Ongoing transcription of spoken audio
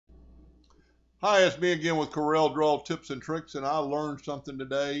Hi, it's me again with Corel Draw Tips and Tricks, and I learned something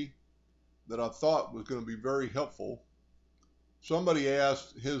today that I thought was going to be very helpful. Somebody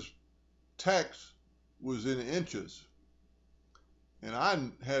asked his text was in inches, and I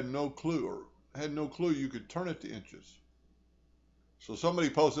had no clue, you could turn it to inches. So somebody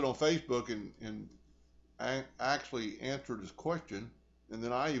posted on Facebook and actually answered his question, and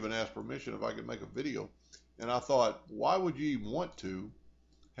then I even asked permission if I could make a video. And I thought, why would you even want to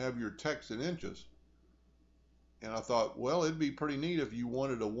have your text in inches? And I thought, well, it'd be pretty neat if you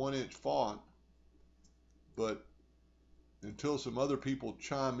wanted a 1-inch font, but until some other people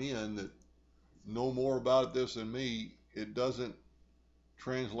chime in that know more about this than me, it doesn't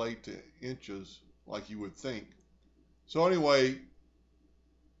translate to inches like you would think. So anyway,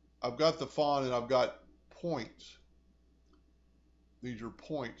 I've got the font and I've got points. These are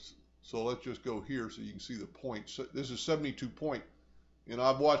points. So let's just go here so you can see the points. So this is 72 point. And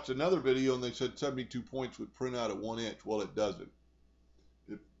I've watched another video and they said 72 points would print out at 1 inch. Well, it doesn't.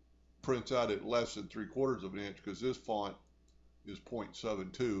 It prints out at less than 3/4 of an inch because this font is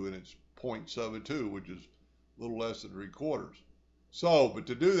 0.72 and it's 0.72, which is a little less than 3/4. So, but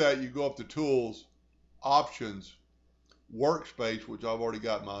to do that, you go up to Tools, Options, Workspace, which I've already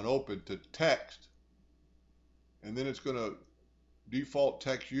got mine open, to Text, and then it's going to default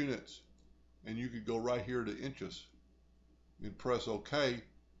text units, and you could go right here to inches and press OK,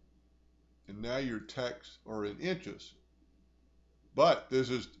 and now your text are in inches. But this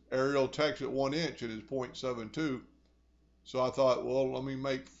is Arial text at 1 inch and it's 0.72. So I thought, well, let me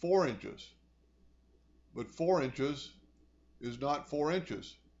make 4 inches. But 4 inches is not 4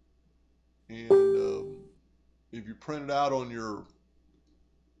 inches. And if you print it out on your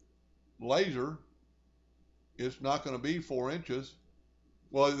laser, it's not going to be 4 inches.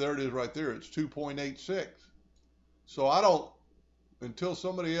 Well, there it is right there. It's 2.86. So I don't, until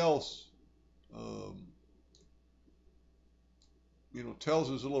somebody else,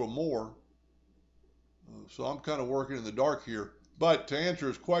 tells us a little more. So I'm kind of working in the dark here. But to answer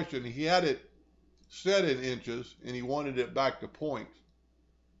his question, he had it set in inches and he wanted it back to points.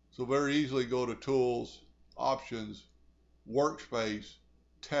 So very easily go to Tools, Options, Workspace,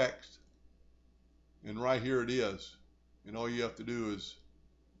 Text, and right here it is. And all you have to do is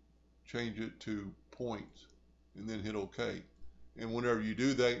change it to points and then hit OK. And whenever you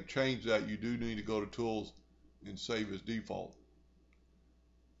do that, change that, you do need to go to Tools and save as default.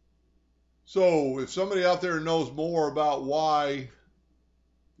 So if somebody out there knows more about why,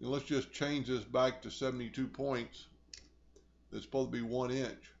 and let's just change this back to 72 points. It's supposed to be 1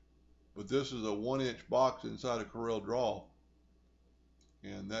 inch, but this is a 1 inch box inside of Corel Draw,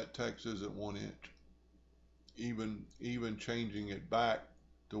 and that text isn't 1 inch. Even changing it back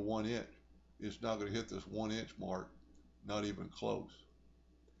to 1 inch, it's not going to hit this 1 inch mark, not even close.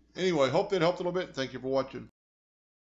 Anyway, hope that helped a little bit. Thank you for watching.